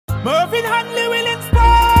Mervin Hanley will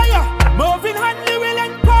inspire. Mervin Hanley will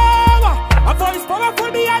empower. A voice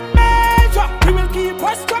powerful beyond measure. He will keep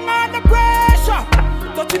us strong under pressure.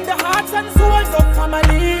 Touching the hearts and souls of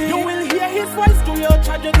family. You will hear his voice through your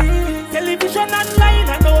tragedy. Television online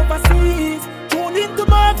and overseas. Tune into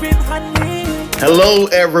Mervin Hanley. Hello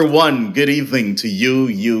everyone. Good evening to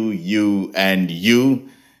you, and you.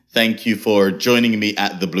 Thank you for joining me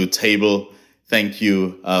at the Blue Table. Thank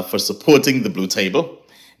you for supporting the Blue Table.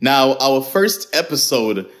 Now, our first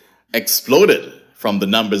episode exploded from the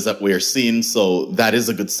numbers that we're seeing, so that is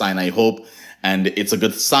a good sign, I hope, and it's a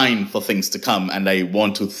good sign for things to come, and I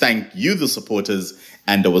want to thank you, the supporters,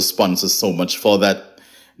 and our sponsors so much for that.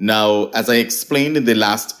 Now, as I explained in the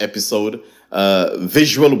last episode,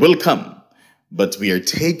 visual will come, but we are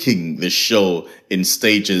taking the show in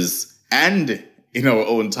stages and in our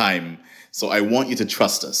own time, so I want you to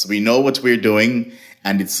trust us. We know what we're doing,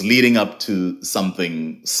 and it's leading up to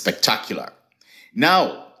something spectacular.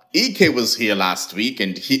 Now, EK was here last week,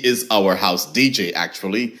 and he is our house DJ,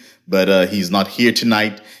 actually, but he's not here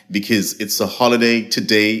tonight because it's a holiday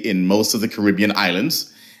today in most of the Caribbean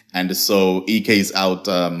islands, and so EK is out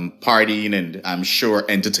partying and I'm sure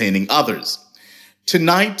entertaining others.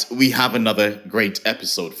 Tonight, we have another great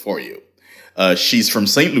episode for you. She's from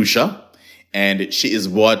St. Lucia, and she is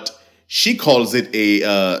what she calls it,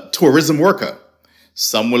 a tourism worker.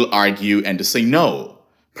 Some will argue and say, no,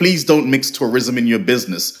 please don't mix tourism in your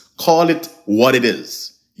business. Call it what it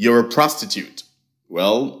is. You're a prostitute.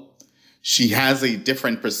 Well, she has a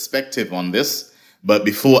different perspective on this. But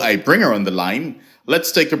before I bring her on the line,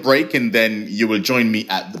 let's take a break and then you will join me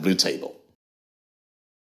at the Blue Table.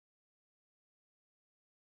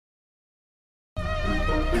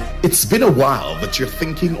 It's been a while that you're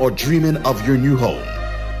thinking or dreaming of your new home.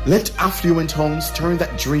 Let Affluent Homes turn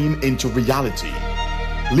that dream into reality.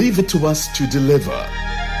 Leave it to us to deliver.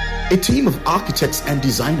 A team of architects and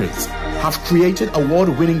designers have created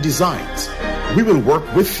award-winning designs. We will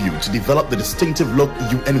work with you to develop the distinctive look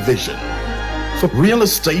you envision. For real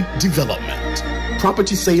estate development,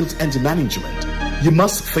 property sales and management, you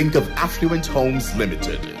must think of Affluent Homes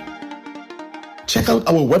Limited. Check out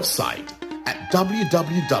our website at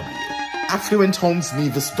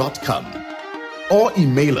www.affluenthomesnevis.com or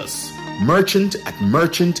email us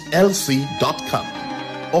merchant@merchantlc.com.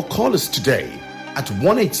 or call us today at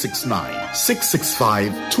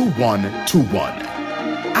 1-869-665-2121.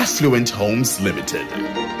 Affluent Homes Limited.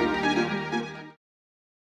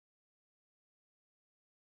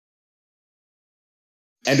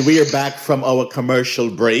 And we are back from our commercial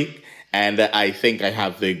break, and I think I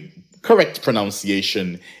have the correct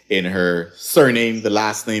pronunciation in her surname, the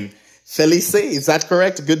last name, Felicien. Is that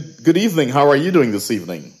correct? Good evening. How are you doing this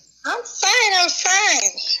evening? I'm fine.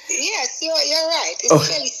 Yes, you're right. It's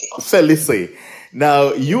Felicien. Felicien.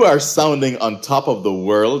 Now, you are sounding on top of the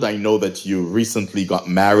world. I know that you recently got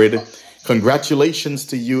married. Congratulations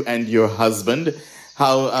to you and your husband.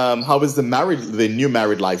 How is the new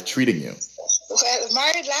married life treating you? Well,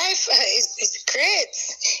 married life is great.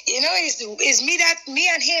 You know, it's me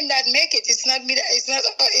and him that make it. It's not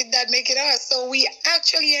it that make it us. So we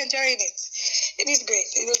actually enjoying it. It is great.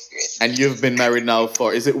 And you've been married now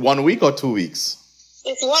for, is it 1 week or 2 weeks?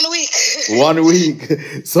 It's 1 week. 1 week.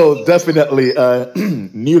 So definitely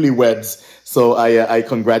newlyweds. So I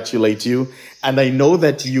congratulate you. And I know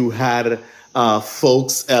that you had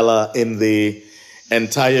folks, Ella, in the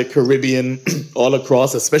entire Caribbean, all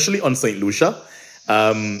across, especially on St. Lucia,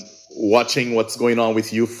 watching what's going on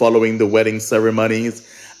with you, following the wedding ceremonies,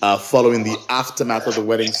 following the aftermath of the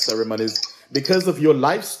wedding ceremonies, because of your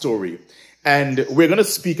life story. And we're going to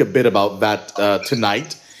speak a bit about that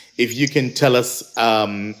tonight. If you can tell us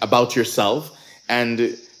about yourself,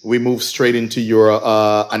 and we move straight into your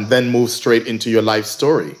life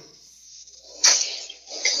story.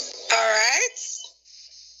 All right.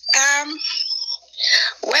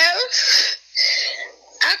 Well,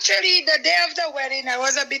 actually, the day of the wedding, I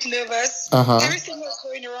was a bit nervous. Everything was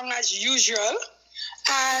going wrong as usual,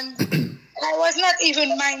 and I was not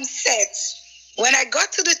even mindset. When I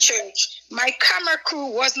got to the church, my camera crew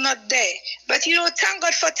was not there. But, thank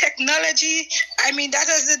God for technology. I mean, that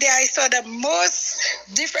was the day I saw the most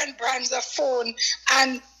different brands of phone,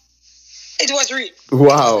 and it was real.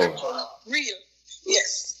 Wow. Real,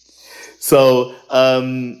 yes. So,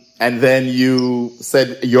 and then you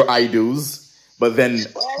said your I do's, but then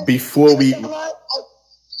before we...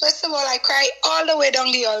 First of all, I cried all the way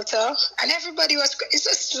down the altar, and everybody was... It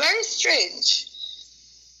was very strange.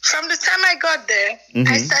 From the time I got there,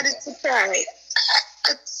 I started to cry.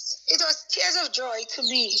 It was tears of joy to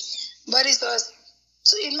me, but it was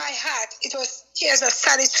So in my heart, it was tears of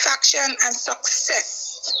satisfaction and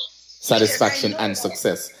success. Satisfaction and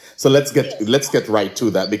success. So let's get right to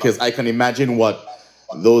that, because I can imagine what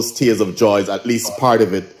those tears of joy, at least part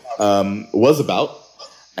of it, was about.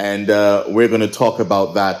 And we're going to talk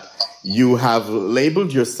about that. You have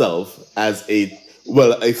labeled yourself as a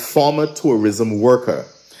former tourism worker.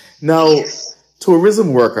 Now,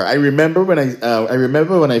 tourism worker. I remember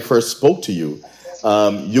when I first spoke to you,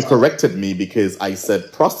 you corrected me because I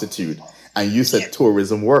said prostitute and you said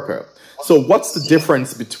tourism worker. So what's the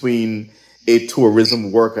difference between a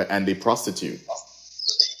tourism worker and a prostitute?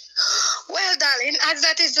 Well, darling, as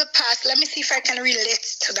that is the past, let me see if I can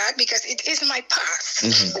relate to that, because it is my past.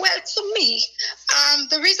 Mm-hmm. Well, to me,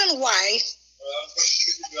 the reason why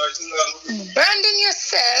branding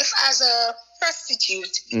yourself as a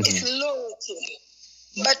prostitute is loyalty.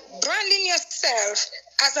 But branding yourself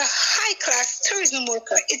as a high-class tourism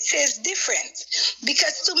worker, it says different.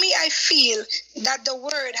 Because to me, I feel that the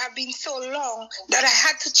word have been so long that I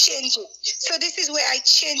had to change it. So this is where I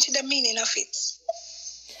changed the meaning of it.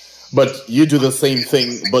 But you do the same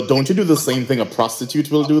thing. But don't you do the same thing a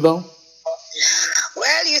prostitute will do, though?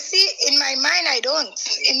 Well, you see, in my mind, I don't.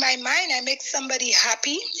 In my mind, I make somebody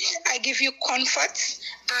happy. I give you comfort.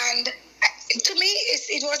 And to me,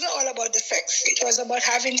 it wasn't all about the sex. It was about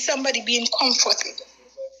having somebody being comforted.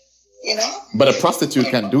 You know? But a prostitute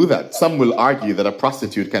can do that. Some will argue that a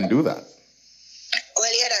prostitute can do that.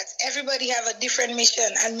 Well, yeah, everybody have a different mission.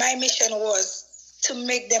 And my mission was to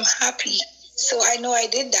make them happy. So I know I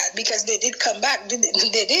did that because they did come back. They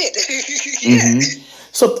did. Yeah. Mm-hmm.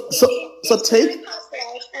 So take.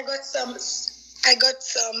 I got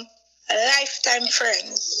some lifetime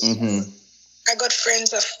friends. Mm-hmm. I got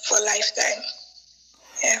friends for lifetime.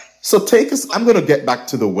 Yeah. So take us. I'm going to get back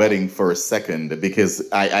to the wedding for a second because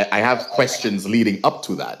I have questions leading up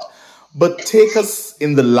to that. But take us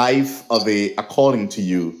in the life of according to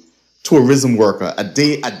you, tourism worker. A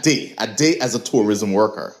day as a tourism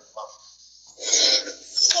worker.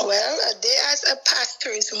 Well, a day as a past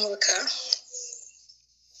tourism worker.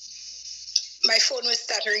 My phone was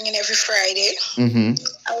start ringing every Friday. Mm-hmm.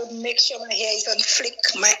 I would make sure my hair is on flick,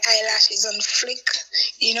 my eyelash is on flick,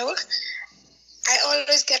 you know. I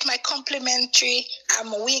always get my complimentary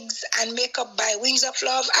wigs and makeup by Wings of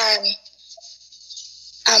Love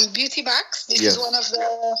and Beauty Box. This is one of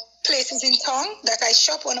the places in town that I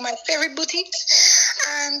shop, one of my favorite boutiques.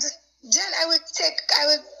 And then I would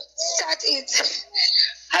start it.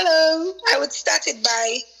 Hello. I would start it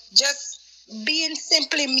by just being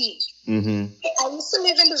simply me. Mm-hmm. I used to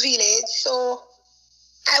live in the village, so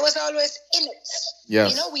I was always in it.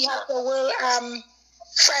 Yes. You know, we have the World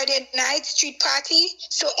Friday night street party,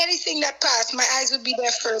 so anything that passed, my eyes would be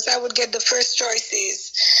there first. I would get the first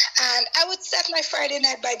choices. And I would start my Friday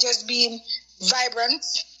night by just being vibrant,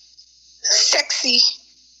 sexy,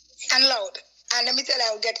 and loud. And let me tell you,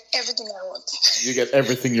 I would get everything I want. You get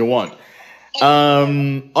everything you want.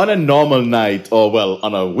 On a normal night, or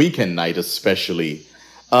on a weekend night especially,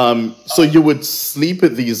 so you would sleep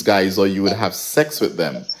with these guys or you would have sex with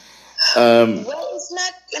them? Well, it's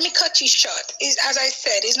not, let me cut you short. As I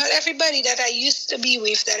said, it's not everybody that I used to be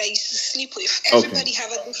with that I used to sleep with. Everybody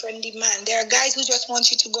have a different demand. There are guys who just want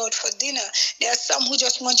you to go out for dinner. There are some who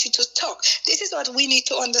just want you to talk. This is what we need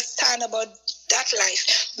to understand about that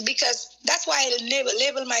life, because that's why I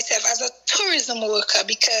label myself as a tourism worker,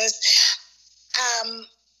 because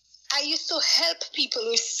I used to help people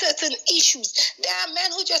with certain issues. There are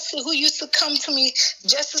men who used to come to me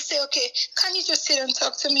just to say, okay, can you just sit and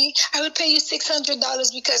talk to me? I will pay you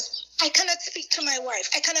 $600 because I cannot speak to my wife.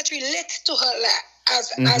 I cannot relate to her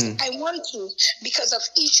as I want to because of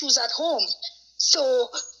issues at home. So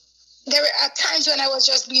there are times when I was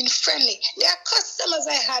just being friendly. There are customers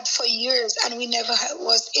I had for years and we never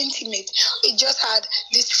was intimate. It just had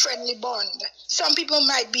this friendly bond. Some people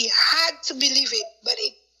might be hard to believe it, but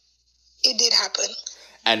it did happen.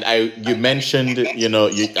 And you mentioned,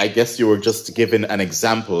 I guess you were just given an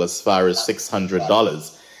example as far as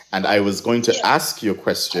 $600. And I was going to ask you a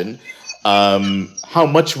question. How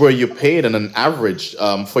much were you paid on an average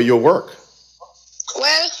for your work?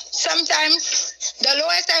 Well, sometimes the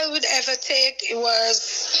lowest I would ever take, it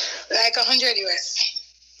was like 100 US.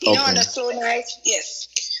 You know, on a slow night, yes.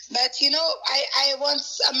 But, I want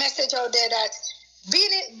a message out there that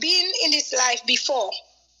being in this life before,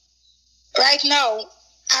 right now,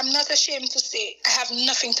 I'm not ashamed to say I have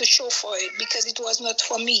nothing to show for it because it was not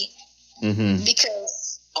for me. Mm-hmm.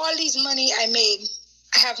 Because all this money I made,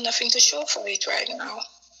 I have nothing to show for it right now.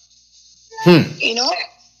 You know,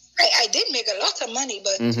 I did make a lot of money,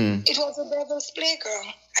 but it was a devil's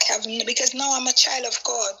playground. Because now I'm a child of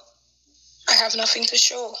God. I have nothing to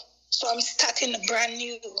show. So I'm starting brand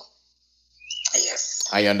new. Yes.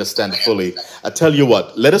 I understand fully. I tell you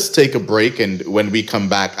what, let us take a break, and when we come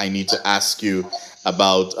back, I need to ask you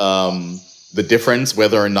about the difference,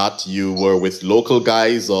 whether or not you were with local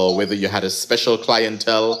guys or whether you had a special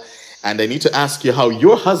clientele. And I need to ask you how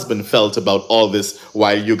your husband felt about all this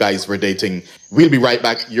while you guys were dating. We'll be right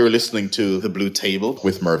back. You're listening to The Blue Table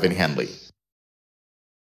with Mervin Hanley.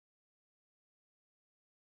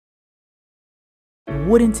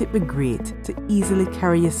 Wouldn't it be great to easily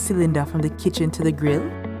carry a cylinder from the kitchen to the grill?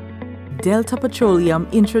 Delta Petroleum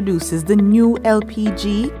introduces the new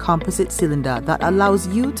LPG composite cylinder that allows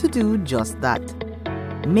you to do just that.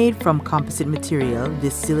 Made from composite material,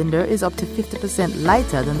 this cylinder is up to 50%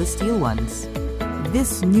 lighter than the steel ones.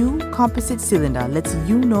 This new composite cylinder lets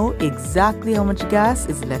you know exactly how much gas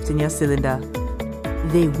is left in your cylinder.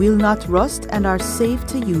 They will not rust and are safe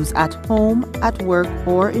to use at home, at work,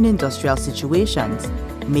 or in industrial situations,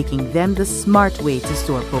 making them the smart way to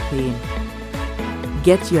store propane.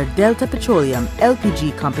 Get your Delta Petroleum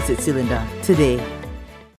LPG composite cylinder today.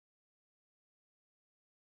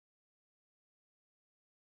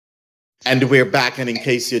 And we're back, and in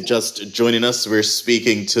case you're just joining us, we're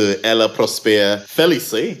speaking to Ella Prosper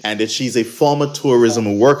Felicien, and she's a former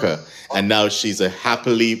tourism worker, and now she's a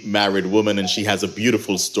happily married woman, and she has a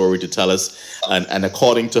beautiful story to tell us. And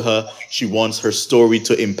according to her, she wants her story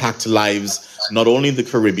to impact lives not only in the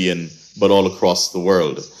Caribbean, but all across the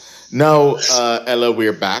world. Now, Ella,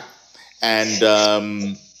 we're back, and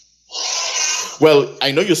well,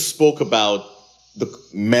 I know you spoke about the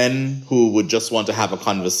men who would just want to have a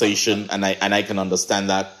conversation, and I can understand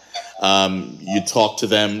that. You talked to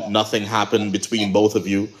them, nothing happened between both of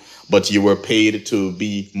you, but you were paid to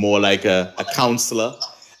be more like a counselor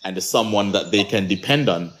and someone that they can depend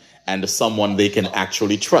on and someone they can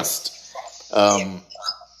actually trust.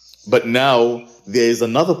 But now there is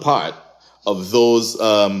another part of those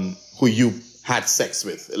who you had sex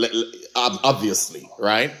with, obviously,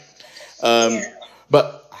 right?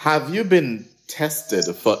 But have you been tested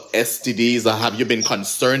for STDs, or have you been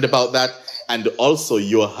concerned about that? And also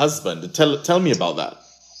your husband, tell me about that.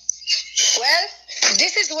 Well,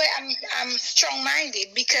 this is where I'm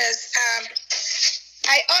strong-minded, because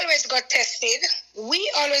I always got tested. We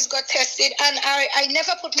always got tested, and I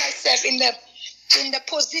never put myself in the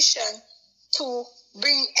position to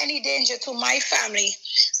bring any danger to my family.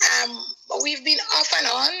 We've been off and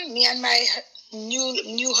on, me and my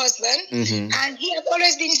new husband, and he has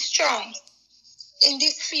always been strong in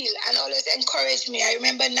this field and always encouraged me. I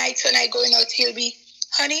remember nights when I going out, he'll be,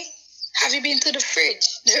 honey, have you been to the fridge?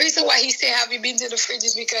 The reason why he say, have you been to the fridge,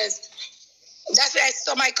 is because that's where I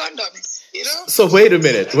store my condoms, you know? So wait a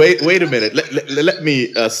minute. Let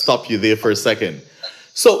me stop you there for a second.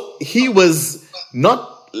 So he was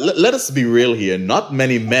not, let us be real here, not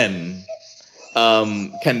many men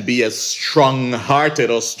can be as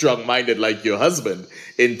strong-hearted or strong-minded like your husband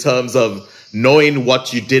in terms of knowing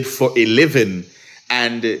what you did for a living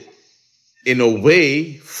and, in a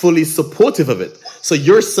way, fully supportive of it. So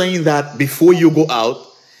you're saying that before you go out,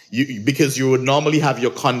 because you would normally have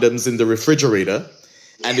your condoms in the refrigerator,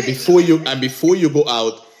 and before you go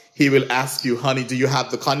out, he will ask you, honey, do you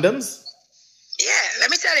have the condoms? Yeah, let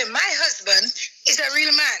me tell you, my husband is a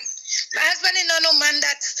real man. My husband is not no man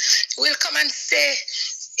that will come and say,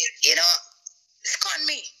 you know, scorn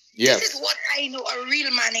me. Yes. This is what I know a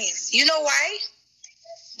real man is. You know why?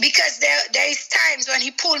 Because there is times when he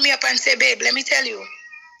pulled me up and say, babe, let me tell you,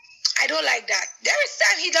 I don't like that. There is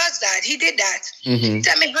time he does that. He did that.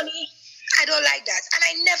 Tell me, honey, I don't like that. And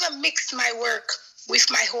I never mixed my work with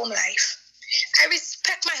my home life. I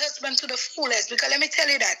respect my husband to the fullest, because let me tell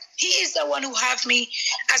you that he is the one who have me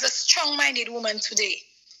as a strong-minded woman today.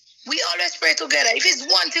 We always pray together. If it's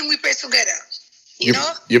one thing, we pray together. You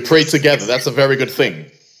know? You pray together. That's a very good thing.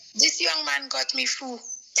 This young man got me through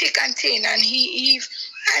thick and thin, and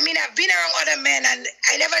I've been around other men, and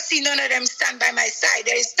I never see none of them stand by my side.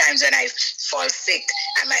 There is times when I fall sick,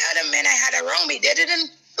 and my other men I had around me, they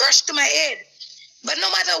didn't rush to my aid. But no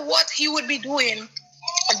matter what he would be doing,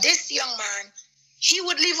 this young man, he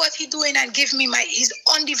would leave what he's doing and give me his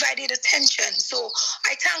undivided attention. So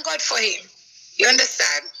I thank God for him. You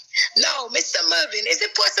understand? Now, Mr. Mervin, is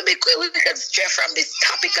it possible we can stray from this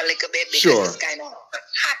topic a little bit, because sure, it's kind of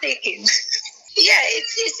heartaking? Yeah,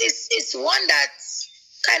 it's one that's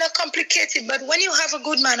kind of complicated, but when you have a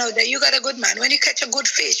good man out there, you got a good man. When you catch a good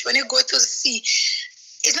fish, when you go to the sea,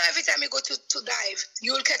 it's not every time you go to dive,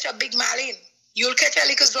 you will catch a big marlin. You'll catch a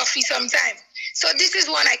little zoffy sometime. So this is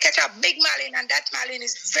one, I catch a big marlin, and that marlin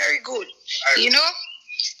is very good, you know?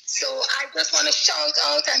 So I just want to shout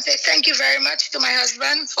out and say thank you very much to my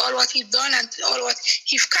husband for all what he's done and all what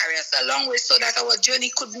he's carried us along with so that our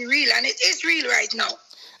journey could be real. And it is real right now.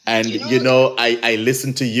 And, I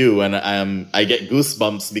listen to you and I get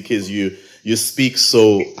goosebumps because you speak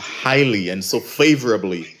so highly and so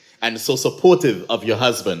favorably and so supportive of your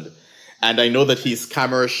husband. And I know that he's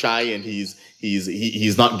camera shy and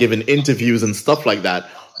he's not given interviews and stuff like that.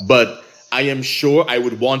 But I am sure I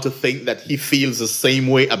would want to think that he feels the same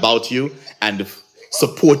way about you and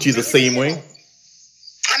support you the same way.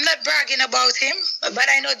 I'm not bragging about him, but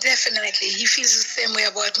I know definitely he feels the same way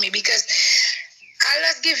about me because I'll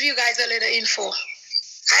just give you guys a little info.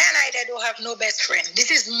 I don't have no best friend. This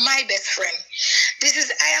is my best friend.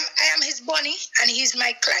 I am his Bonnie and he's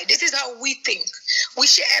my Clyde. This is how we think. We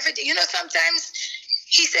share everything. Sometimes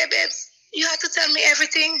he said, babes, you have to tell me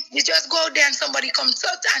everything. You just go out there and somebody comes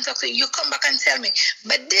out and talk to you. You come back and tell me.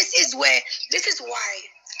 But this is why I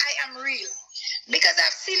am real. Because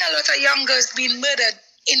I've seen a lot of young girls being murdered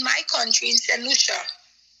in my country, in St. Lucia.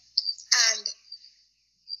 And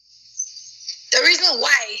the reason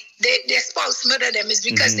why their spouse murder them is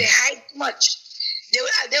because they hide much. They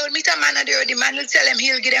will meet a man and the man will tell them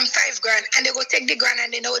he'll give them $5,000 and they go take the grand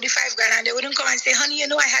and they know the $5,000 and they wouldn't come and say, honey,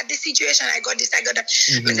 I had this situation, I got this, I got that.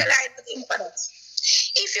 It's a lie for that.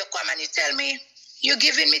 If you come and you tell me you're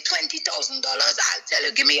giving me $20,000, I'll tell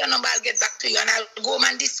you, give me your number, I'll get back to you and I'll go home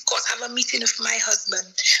and discuss, have a meeting with my husband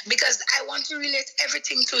because I want to relate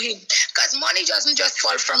everything to him. Because money doesn't just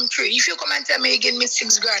fall from tree. If you come and tell me you give me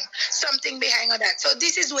 $6,000, something behind all that. So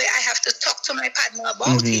this is where I have to talk to my partner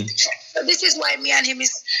about it. So this is why me and him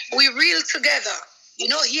we real together. He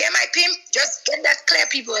ain't my pimp. Just get that clear,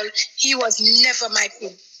 people. He was never my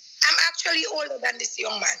pimp. I'm actually older than this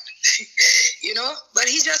young man, but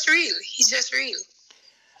he's just real. He's just real.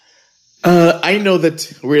 I know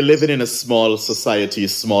that we're living in a small society, a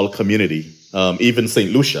small community, even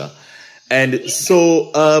St. Lucia. And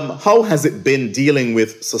so how has it been dealing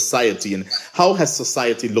with society and how has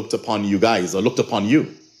society looked upon you guys or looked upon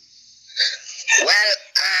you? Well,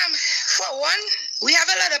 for one, we have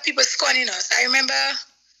a lot of people scorning us. I remember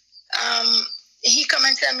he come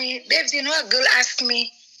and tell me, babes, a girl asked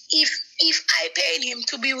me if I paid him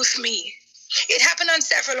to be with me. It happened on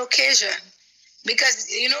several occasions. Because,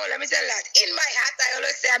 let me tell you that. In my heart, I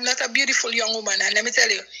always say I'm not a beautiful young woman. And let me tell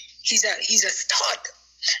you, he's a stud.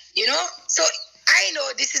 So I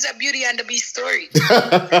know this is a Beauty and the Beast story.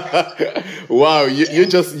 Wow, you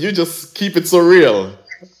just keep it so real.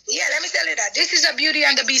 Yeah, let me tell you that. This is a Beauty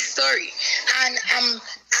and the Beast story. And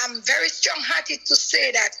I'm very strong-hearted to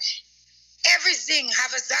say that every zing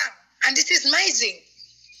have a zang. And this is my zing.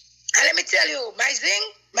 And let me tell you, my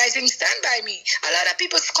zing stand by me. A lot of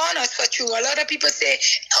people scorn us for true. A lot of people say,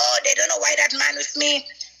 oh, they don't know why that man with me.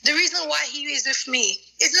 The reason why he is with me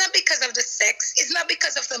is not because of the sex. It's not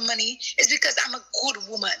because of the money. It's because I'm a good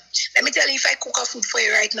woman. Let me tell you, if I cook a food for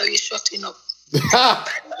you right now, you're shutting up. I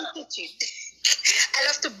love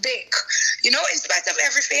to bake. In spite of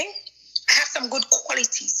everything, I have some good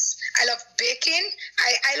qualities. I love baking.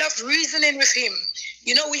 I love reasoning with him.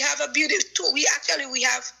 We have a beauty too.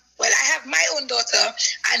 I have my own daughter,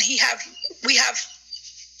 and we have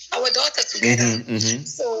our daughter together.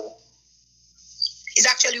 So it's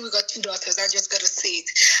actually we got two daughters. I just got to say it.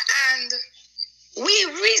 And we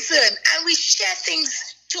reason and we share things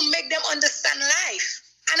to make them understand life.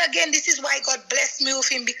 And again, this is why God blessed me with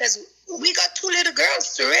him because we got two little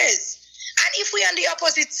girls to raise. And if we're on the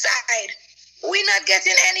opposite side, we're not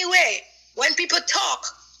getting anywhere. When people talk,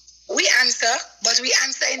 we answer, but we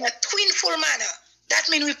answer in a twinful manner. That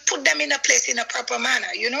means we put them in a place in a proper manner,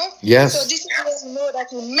 Yes. So this is how we know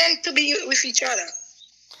that we're meant to be with each other.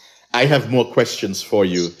 I have more questions for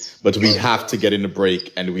you, but we have to get in a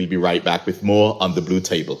break and we'll be right back with more on the Blue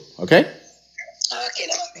Table. Okay? Okay.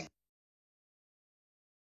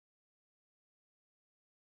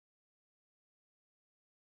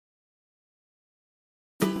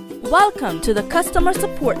 Welcome to the Customer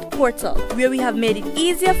Support Portal, where we have made it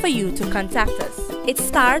easier for you to contact us. It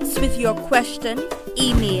starts with your question,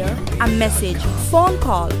 email, a message, phone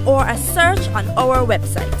call, or a search on our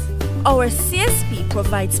website. Our CSP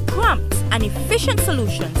provides prompt and efficient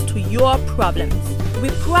solutions to your problems.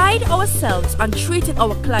 We pride ourselves on treating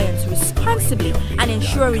our clients responsibly and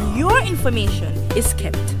ensuring your information is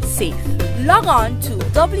kept safe. Log on to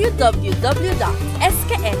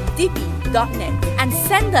www.skndb.net and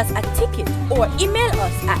send us a ticket or email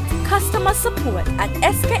us at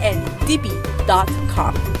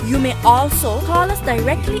customersupport@skndb.com. You may also call us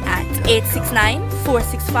directly at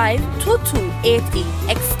 869-465-2288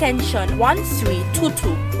 extension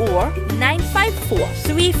 1322 or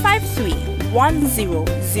 954-353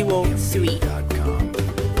 1003.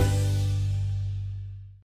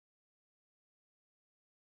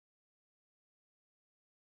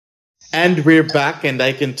 And we're back, and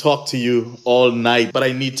I can talk to you all night, but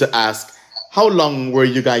I need to ask, how long were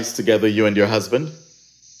you guys together, you and your husband?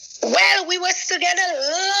 Well, we was together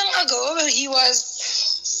long ago. He was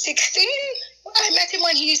 16. I met him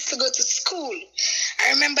when he used to go to school.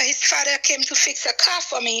 I remember his father came to fix a car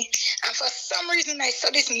for me, and for some reason I saw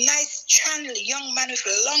this nice, Hanley young man with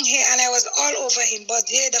long hair, and I was all over him. But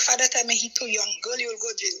yeah, the father told me he too young. Girl, you'll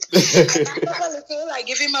go jail. I backed up a little. I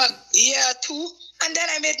give him a year or two, and then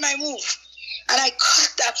I made my move, and I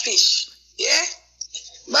caught that fish. Yeah,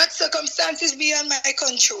 but circumstances beyond my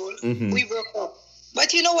control. We broke up.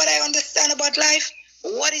 But you know what I understand about life?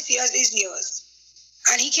 What is yours is yours.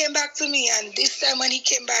 And he came back to me, and this time when he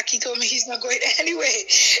came back, he told me he's not going anywhere.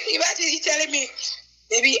 Imagine he telling me,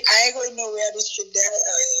 baby, I ain't going nowhere this trip there.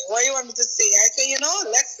 What do you want me to say? I say,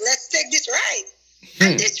 let's take this ride.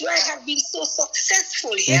 And this ride has been so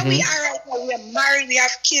successful. Here we are right now. We are married. We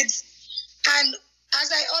have kids. And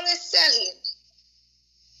as I always tell him,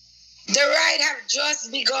 the ride have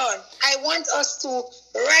just begun. I want us to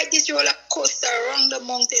ride this roller coaster around the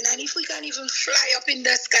mountain, and if we can even fly up in the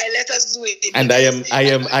sky, let us do it. And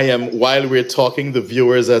I am. While we're talking, the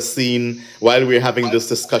viewers are seeing. While we're having this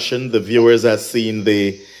discussion, the viewers are seeing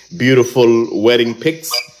the beautiful wedding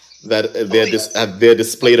pics that they're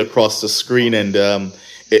displayed across the screen, and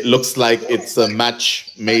it looks like it's a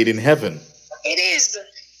match made in heaven. It is.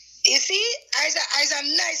 You see, as a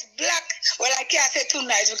nice black, well, I can't say too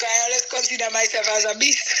nice because I always consider myself as a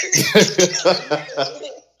beast.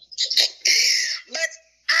 But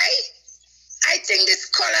I think this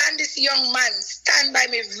color and this young man stand by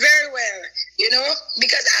me very well,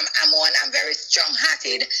 because I'm very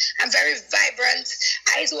strong-hearted, I'm very vibrant.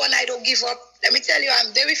 I'm one, I don't give up. Let me tell you,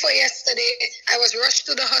 I'm day before yesterday, I was rushed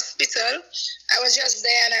to the hospital. I was just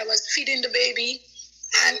there and I was feeding the baby,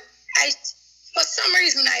 and for some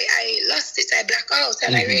reason, I lost it. I blacked out,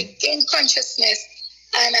 and I regained consciousness.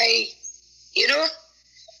 And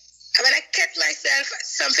when I kept myself,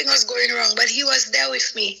 something was going wrong, but he was there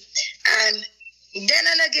with me. And then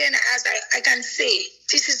and again, as I can say,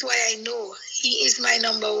 this is why I know he is my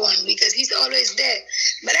number one, because he's always there.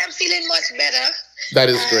 But I'm feeling much better. That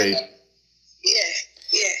is great.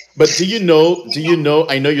 Yeah. But do you know,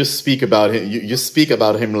 I know you speak about him, you speak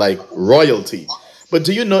about him like royalty. But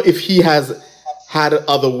do you know if he has had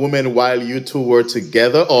other women while you two were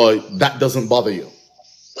together, or that doesn't bother you?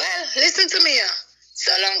 Well, listen to me.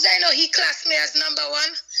 So long as I know he classed me as number one,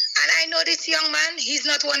 and I know this young man, he's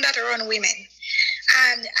not one that run women.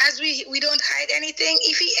 And as we don't hide anything,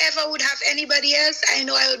 if he ever would have anybody else, I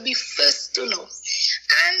know I would be first to know.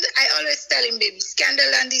 And I always tell him, baby,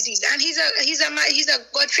 scandal and disease. And he's a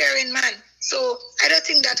God-fearing man. So I don't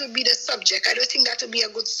think that would be the subject. I don't think that would be a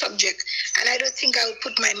good subject. And I don't think I would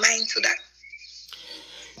put my mind to that.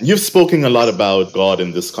 You've spoken a lot about God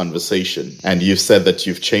in this conversation, and you've said that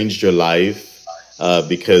you've changed your life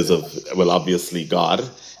because of, well, obviously God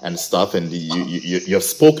and stuff, and you've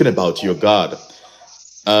spoken about your God.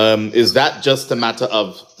 Is that just a matter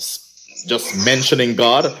of just mentioning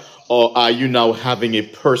God, or are you now having a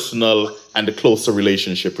personal and a closer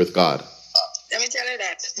relationship with God? Let me tell you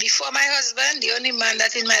that. Before my husband, the only man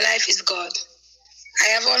that's in my life is God. I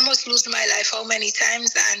have almost lost my life how many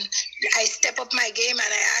times, and I step up my game and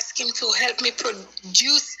I ask him to help me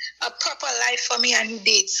produce a proper life for me, and he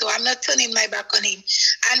did. So I'm not turning my back on him.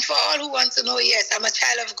 And for all who want to know, yes, I'm a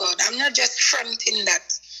child of God. I'm not just fronting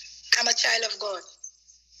that. I'm a child of God.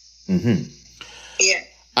 Yeah.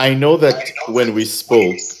 I know that when we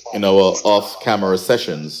spoke in our off-camera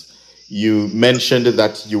sessions, you mentioned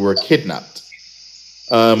that you were kidnapped.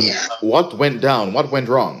 What went down? What went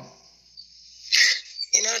wrong?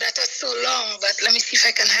 That was so long, but let me see if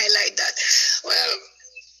I can highlight that. Well,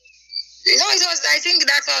 I think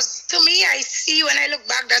that was, to me, I see when I look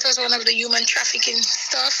back, that was one of the human trafficking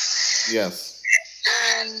stuff. Yes.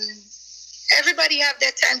 And everybody have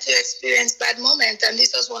their time to experience bad moments, and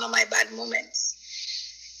this was one of my bad moments.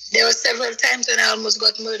 There were several times when I almost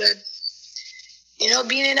got murdered.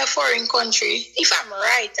 Being in a foreign country, if I'm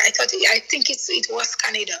right, I think it was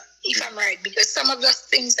Canada, if I'm right, because some of the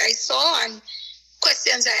things I saw and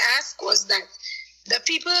questions I asked was that the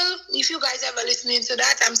people, if you guys ever listening to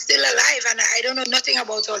that, I'm still alive and I don't know nothing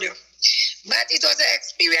about all you. But it was an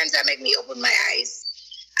experience that made me open my eyes,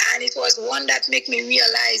 and it was one that made me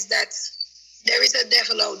realize that there is a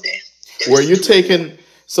devil out there. Were you taken,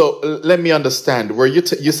 so let me understand, were you,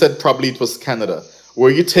 you said probably it was Canada.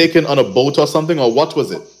 Were you taken on a boat or something, or what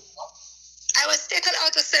was it? I was taken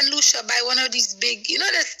out of St. Lucia by one of these big, you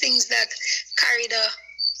know, those things that carry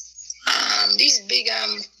these big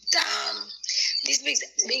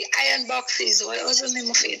iron boxes. What was the name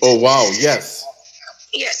of it? Oh, wow. Yes.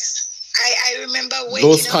 Yes. I remember waking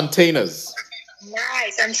Those up. containers.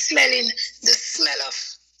 Nice. And smelling the smell of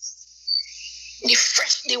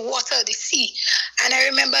the water, the sea. And I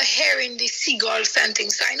remember hearing the seagulls and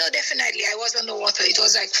things. So I know definitely I was on the water. It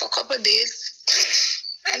was like for a couple of days.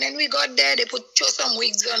 And then we got there, they throw some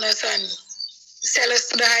wigs on us and sell us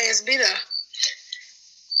to the highest bidder.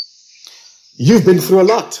 You've been through a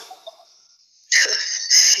lot.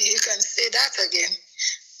 You can say that again.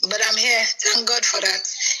 But I'm here. Thank God for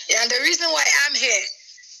that. Yeah, and the reason why I'm here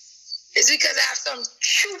is because I have some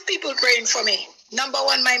true people praying for me. Number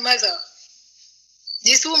one, my mother.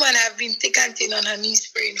 This woman have been thick and thin on her knees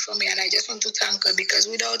praying for me, and I just want to thank her, because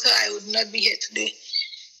without her, I would not be here today.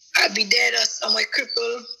 I'd be dead or somewhere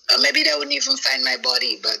crippled, or maybe they wouldn't even find my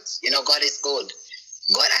body. But, you know, God is good.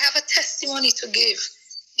 God, I have a testimony to give,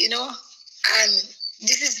 you know, and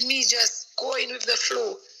this is me just going with the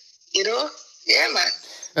flow, you know? Yeah, man.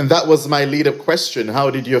 And that was my lead-up question. How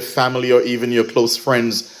did your family or even your close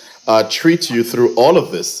friends treat you through all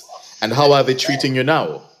of this? And how are they treating you now?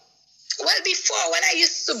 Well, before, when I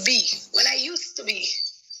used to be,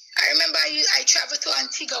 I remember I traveled to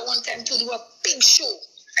Antigua one time to do a big show.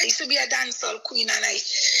 I used to be a dancehall queen, and I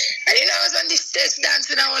was on the stage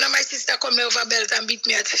dancing, and one of my sisters come over belt and beat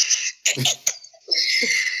me at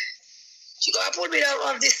she got pulled me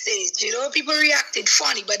out of the stage, you know. People reacted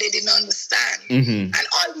funny, but they didn't understand. Mm-hmm. And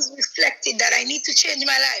all this reflected that I need to change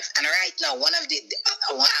my life. And right now,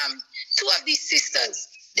 two of these sisters,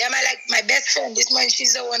 they're my best friend. This one,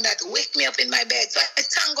 she's the one that wake me up in my bed. So I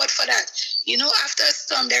thank God for that. You know, after a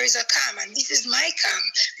storm, there is a calm, and this is my calm.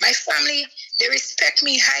 My family, they respect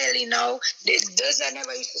me highly now. Those that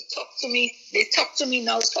never used to talk to me, they talk to me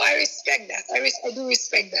now. So I respect that. I do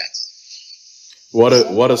respect that. What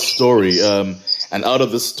a story. And out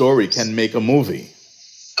of the story can make a movie.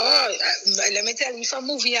 Oh, let me tell you, if a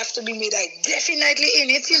movie have to be made, I definitely in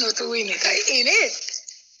it, you know, to win it. I in it.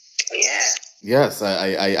 Yeah. Yes,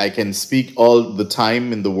 I can speak all the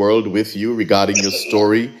time in the world with you regarding your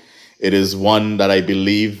story. It is one that I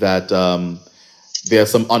believe that there are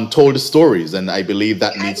some untold stories, and I believe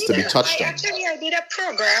that needs to be touched on. Actually, I did a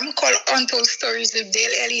program called Untold Stories with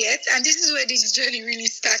Dale Elliott, and this is where this journey really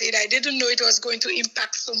started. I didn't know it was going to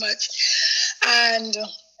impact so much. And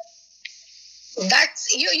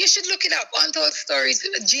you should look it up, Untold Stories,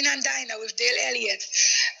 Gin and Dinah with Dale Elliott.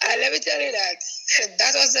 Let me tell you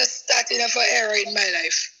that was the starting of an era in my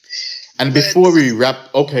life. And before we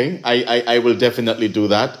wrap, okay, I will definitely do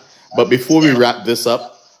that. But before we wrap this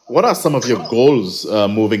up, what are some of your goals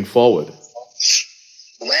moving forward?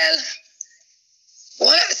 Well,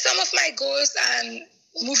 some of my goals and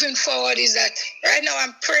moving forward is that right now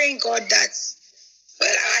I'm praying God that, well,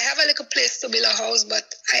 I have a little place to build a house,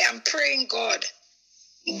 but I am praying God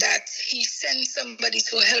that He sends somebody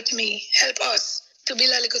to help us to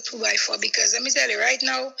build a little 2x4, because let me tell you, right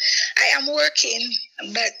now I am working,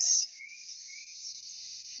 but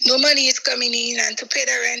no money is coming in, and to pay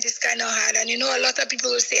the rent is kind of hard. And you know, a lot of people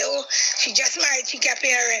will say, oh, she just married, she can't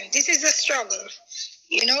pay her rent. This is a struggle.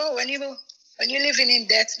 You know, when you're living in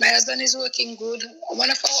debt, my husband is working good. One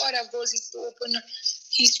of our other goals is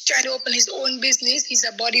he's trying to open his own business. He's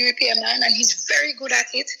a body repair man, and he's very good at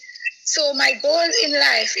it. So my goal in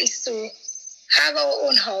life is to have our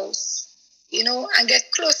own house, you know, and get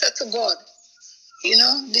closer to God. You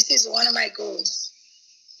know, this is one of my goals.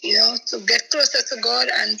 You know, to get closer to God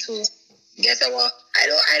and to get I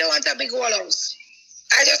don't want a big wall house.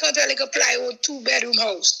 I just want a little plywood 2-bedroom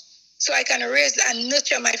house so I can raise and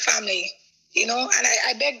nurture my family. You know, and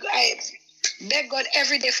I beg God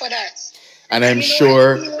every day for that. And I'm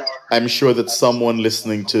sure that someone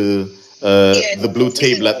listening to the Blue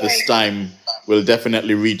Table at this time will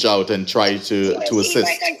definitely reach out and try to assist.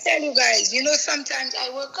 I can tell you guys, you know, sometimes I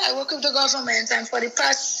work with the government, and for the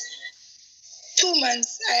past 2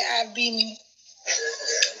 months I've been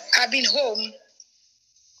home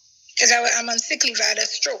because I'm on sick leave. I had a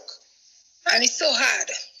stroke, and it's so hard.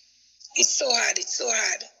 It's so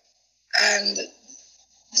hard. And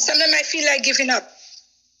sometimes I feel like giving up,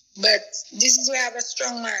 but this is where I have a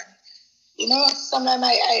strong man. You know, sometimes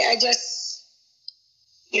I just,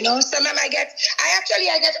 you know, sometimes I get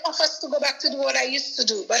offers to go back to do what I used to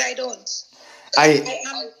do, but I don't.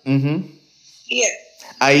 Yeah.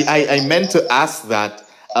 I meant to ask that.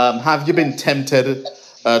 Have you been tempted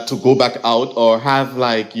to go back out, or have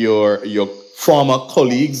like your former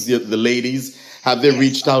colleagues, the ladies, have they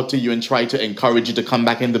reached out to you and tried to encourage you to come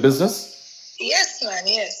back in the business? Yes, man.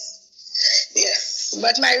 Yes.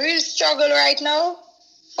 But my real struggle right now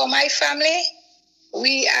for my family,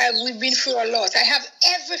 we've been through a lot. I have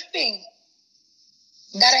everything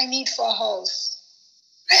that I need for a house.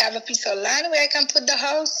 I have a piece of land where I can put the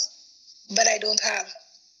house, but I don't have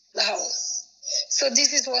the house. So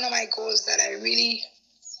this is one of my goals that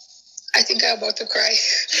I think I'm about to cry.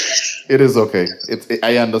 It is okay.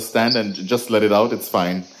 I understand, and just let it out. It's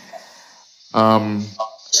fine.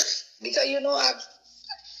 Because,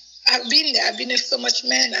 I've been there. I've been with so much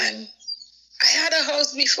men, and I had a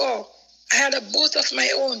house before. I had a boat of my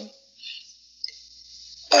own.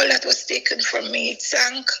 All that was taken from me. It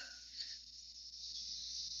sank.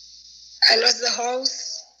 I lost the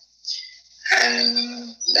house.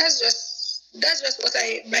 And that's just what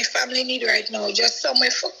my family need right now. Just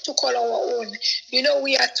somewhere to call our own.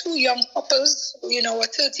 We are two young couples in our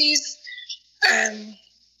 30s.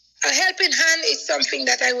 A helping hand is something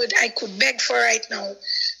that I could beg for right now.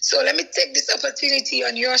 So let me take this opportunity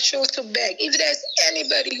on your show to beg. If there's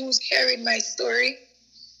anybody who's hearing my story,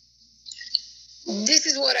 this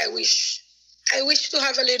is what I wish. I wish to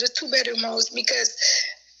have a little 2-bedroom house because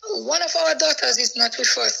one of our daughters is not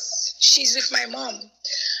with us. She's with my mom.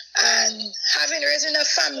 And raising a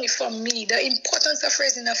family for me, the importance of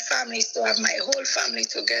raising a family is to have my whole family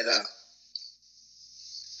together.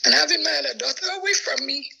 And having my other daughter away from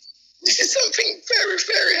me, this is something very,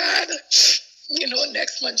 very hard.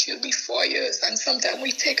 Next month she'll be 4 years, and sometimes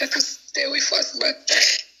we take her to stay with us, but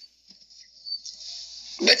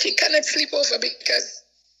she cannot sleep over because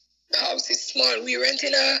the house is small. We rent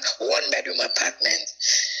in a 1-bedroom apartment.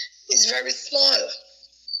 It's very small,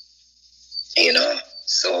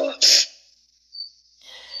 So,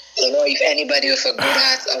 if anybody with a good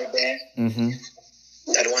heart out there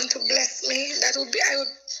that want to bless me, that would be, I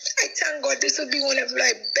thank God this would be one of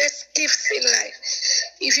my best gifts in life.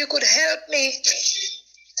 If you could help me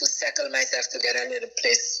to settle myself to get a little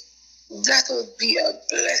place, that would be a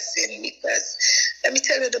blessing, because let me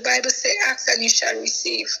tell you, the Bible says, ask and you shall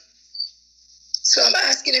receive. So I'm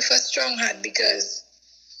asking you for a strong heart, because,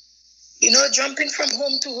 jumping from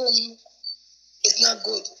home to home is not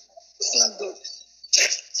good. It's not good.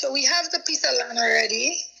 So we have the piece of land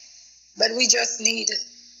already, but we just need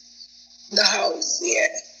the house,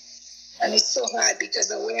 And it's so hard because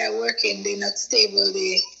the way I work in, they're not stable,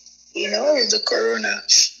 with the corona.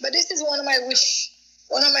 But this is one of my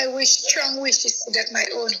strong wish is to get my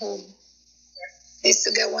own home. Is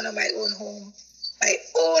to get one of my own home. My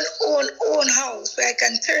own house where I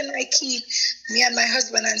can turn my key, me and my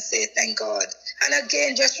husband, and say, thank God. And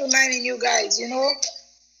again, just reminding you guys, we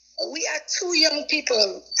are two young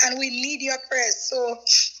people and we need your prayers. So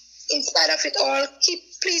in spite of it all,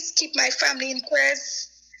 please keep my family in prayers.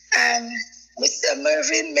 And Mr.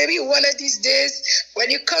 Mervin, maybe one of these days,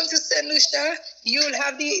 when you come to St. Lucia, you'll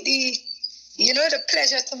have the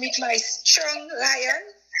pleasure to meet my strong lion.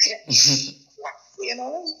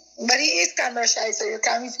 But he is camera shy, so you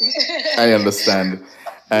can't meet me. I understand.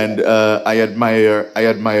 And I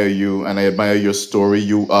admire you, and I admire your story.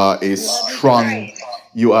 You are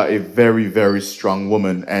a very, very strong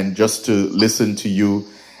woman. And just to listen to you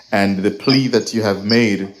and the plea that you have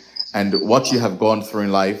made and what you have gone through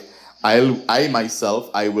in life, I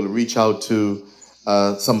myself will reach out to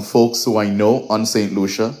some folks who I know on St.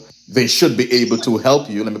 Lucia. They should be able to help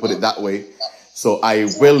you. Let me put it that way. So I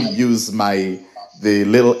will use the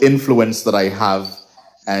little influence that I have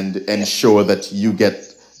and ensure that you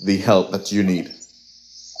get the help that you need.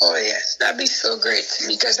 Oh, yes, that'd be so great,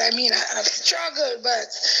 because I've struggled, but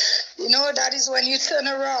that is when you turn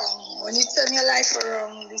around, when you turn your life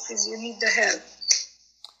around, you need the help.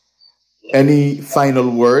 Any final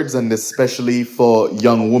words, and especially for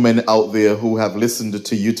young women out there who have listened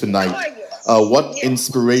to you tonight, what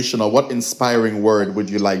inspiration or what inspiring word would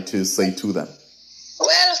you like to say to them?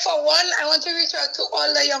 Well, for one, I want to reach out to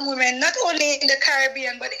all the young women, not only in the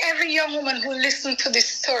Caribbean, but every young woman who listens to this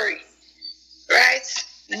story, right?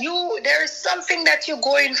 There is something that you're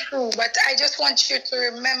going through, but I just want you to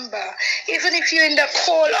remember, even if you're in the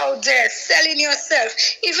cold out there, selling yourself,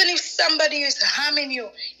 even if somebody is harming you,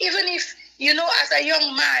 even if, as a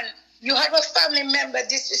young man, you have a family member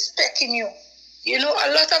disrespecting you, a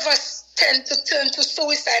lot of us tend to turn to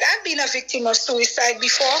suicide. I've been a victim of suicide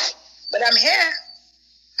before, but I'm here.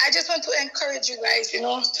 I just want to encourage you guys,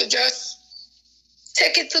 to just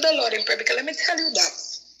take it to the Lord in prayer, because let me tell you that.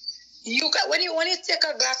 When you take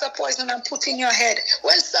a glass of poison and put in your head,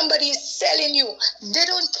 when somebody is selling you, they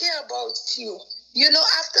don't care about you.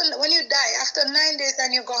 When you die, after 9 days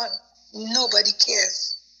and you're gone, nobody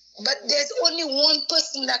cares. But there's only one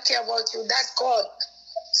person that cares about you, that's God.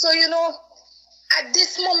 So, at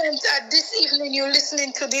this moment, at this evening, you're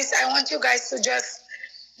listening to this, I want you guys to just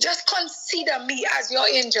consider me as your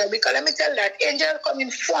angel, because let me tell you that angel come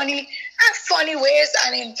in funny ways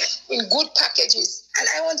and in good packages. And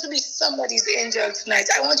I want to be somebody's angel tonight.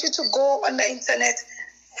 I want you to go on the internet,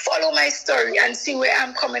 follow my story and see where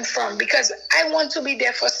I'm coming from, because I want to be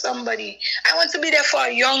there for somebody. I want to be there for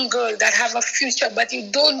a young girl that have a future, but you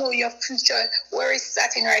don't know your future, where it's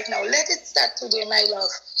starting right now. Let it start today, my love.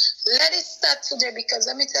 Let it start today, because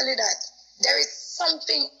let me tell you that there is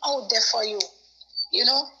something out there for you, you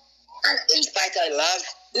know. And in spite of love,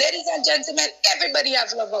 ladies and gentlemen, everybody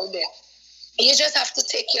have love out there. You just have to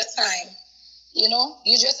take your time, you know.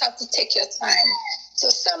 You just have to take your time. So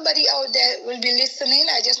somebody out there will be listening.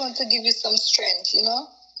 I just want to give you some strength, you know.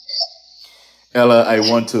 Ella, I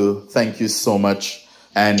want to thank you so much.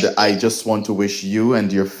 And I just want to wish you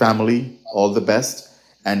and your family all the best.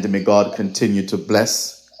 And may God continue to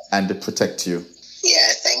bless and protect you.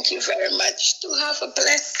 Yeah, thank you very much. To have a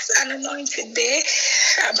blessed and anointed day.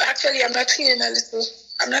 I'm not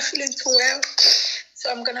feeling too well.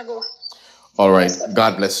 So I'm going to go. All right.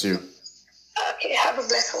 God bless you. Okay, have a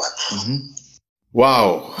blessed one. Mm-hmm.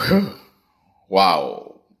 Wow.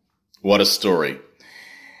 Wow. What a story.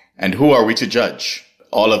 And who are we to judge?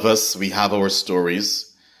 All of us, we have our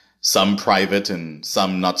stories, some private and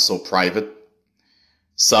some not so private.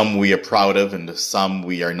 Some we are proud of and some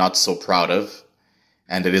we are not so proud of.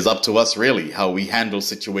 And it is up to us really how we handle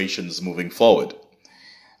situations moving forward.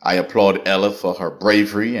 I applaud Ella for her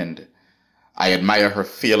bravery and I admire her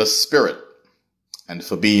fearless spirit and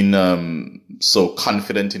for being so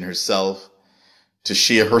confident in herself to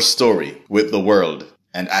share her story with the world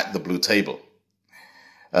and at the Blue Table.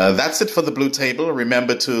 That's it for the Blue Table.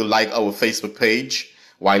 Remember to like our Facebook page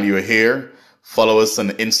while you're here. Follow us on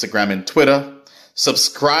Instagram and Twitter.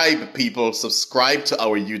 Subscribe, people. Subscribe to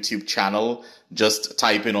our YouTube channel. Just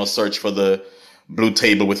type in or search for the Blue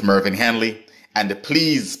Table with Mervin Hanley. And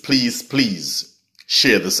please, please, please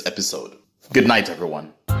share this episode. Good night,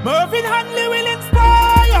 everyone. Mervin Hanley will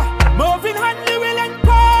inspire. Mervin Hanley will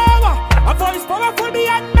empower. A voice powerful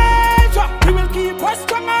beyond measure. He will keep us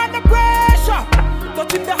strong under pressure.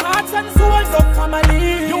 Touching the hearts and souls of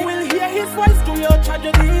family. You will hear his voice through your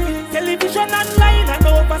tragedy. Television, online and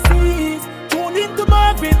overseas. Tune into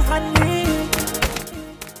Mervin Hanley.